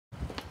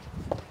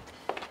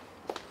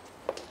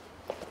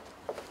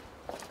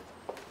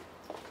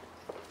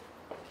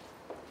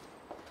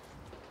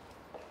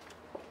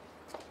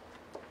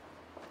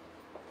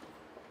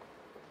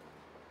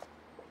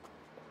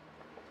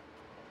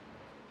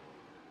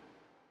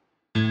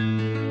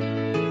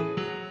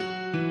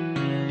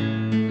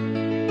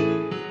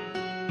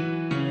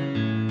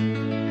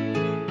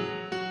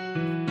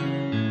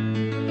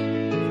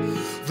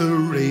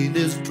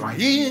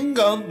crying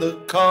on the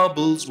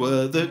cobbles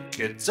where the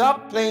kids are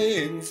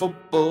playing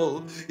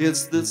football.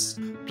 Yes, this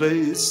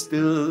place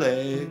still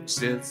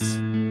exists.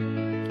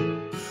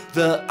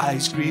 The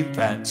ice cream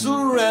van's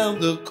around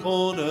the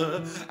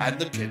corner and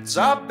the kids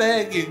are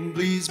begging,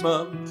 please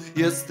mum.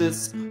 Yes,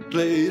 this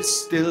place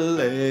still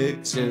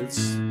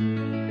exists.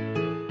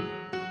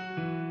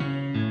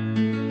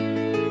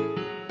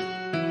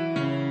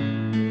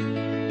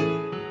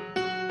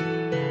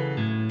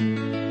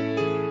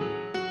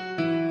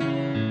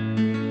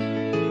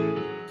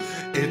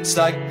 It's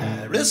like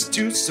Paris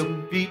to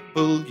some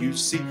people, you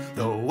see.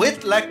 Though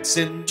it lacks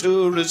in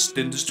tourist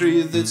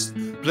industry, this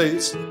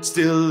place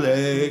still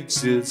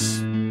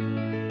exists.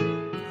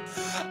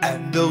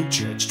 And though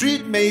Church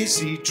Street may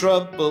see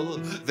trouble,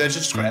 there's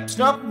just scraps,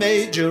 not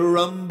major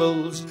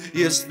rumbles.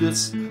 Yes,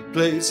 this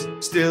place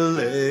still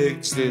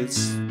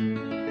exists.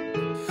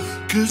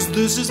 'Cause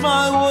this is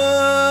my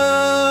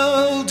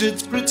world,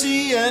 it's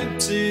pretty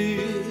empty,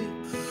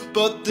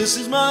 but this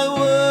is my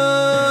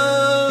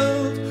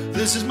world.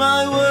 This is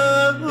my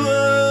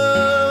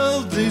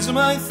world, these are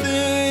my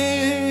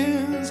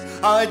things.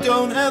 I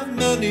don't have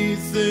many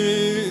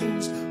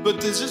things,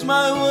 but this is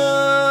my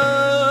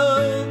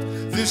world.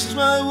 This is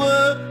my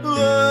world.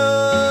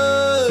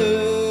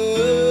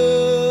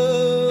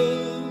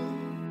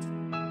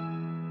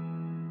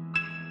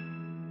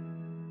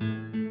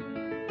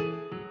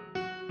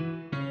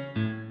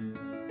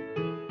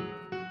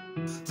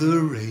 The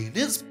rain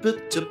is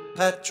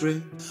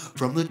pitter-pattering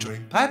from the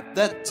drain pipe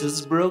that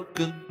is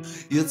broken.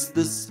 Yes,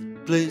 this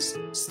place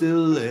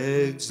still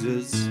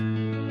exists.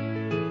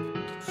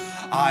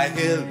 I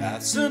hear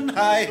lads and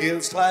high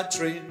heels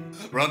clattering,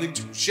 running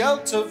to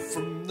shelter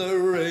from the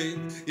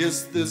rain.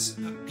 Yes, this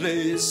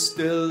place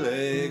still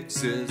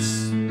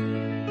exists.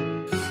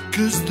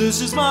 'Cause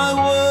this is my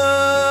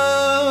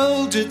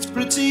world, it's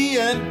pretty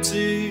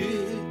empty,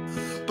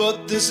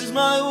 but this is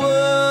my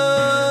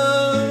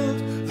world.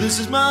 This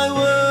is my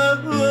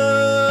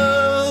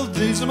world,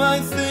 these are my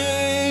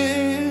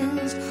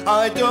things.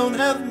 I don't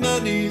have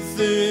many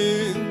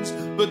things,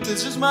 but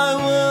this is my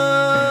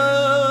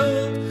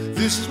world.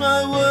 This is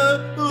my world.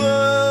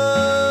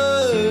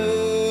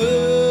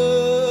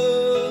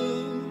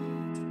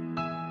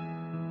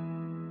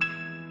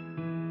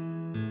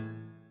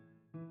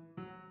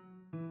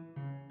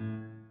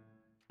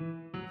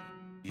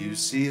 You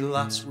see,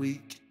 last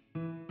week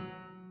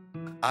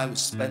I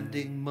was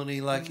spending money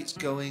like it's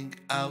going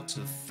out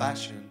of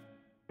fashion,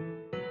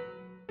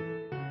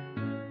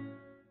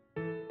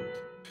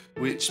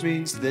 which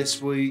means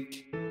this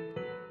week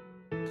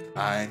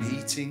I'm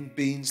eating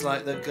beans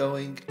like they're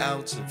going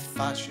out of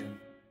fashion.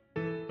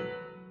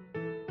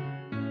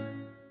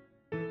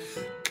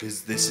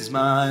 'Cause this is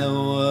my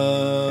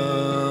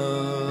world.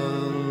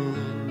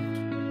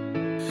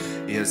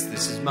 Yes,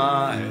 this is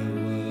my world.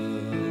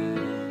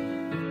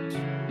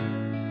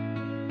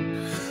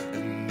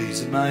 These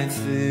are my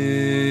things.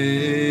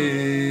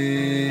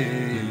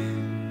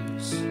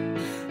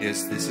 Yes,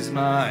 this is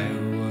my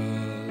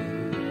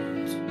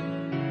world.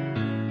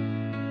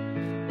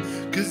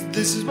 'Cause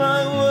this is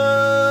my world,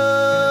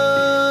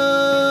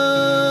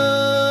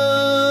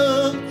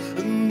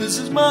 and this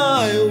is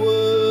my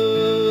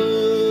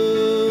world,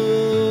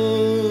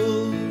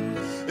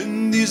 and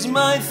these are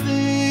my things.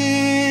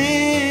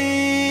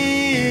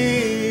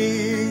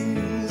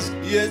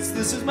 Yes,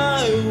 this is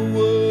my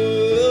world.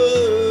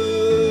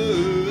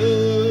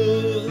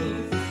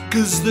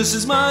 'Cause this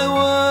is my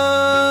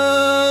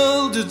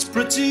world, it's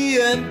pretty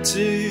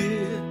empty,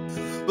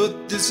 but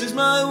this is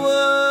my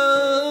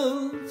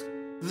world.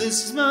 This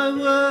is my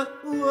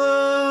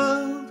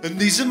world, and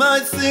these are my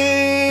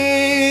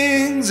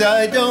things.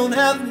 I don't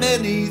have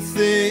many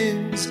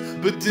things,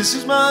 but this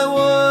is my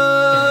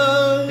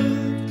world.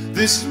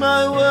 This is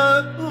my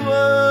world.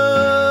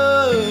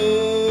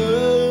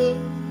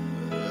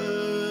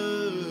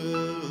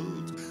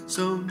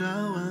 So now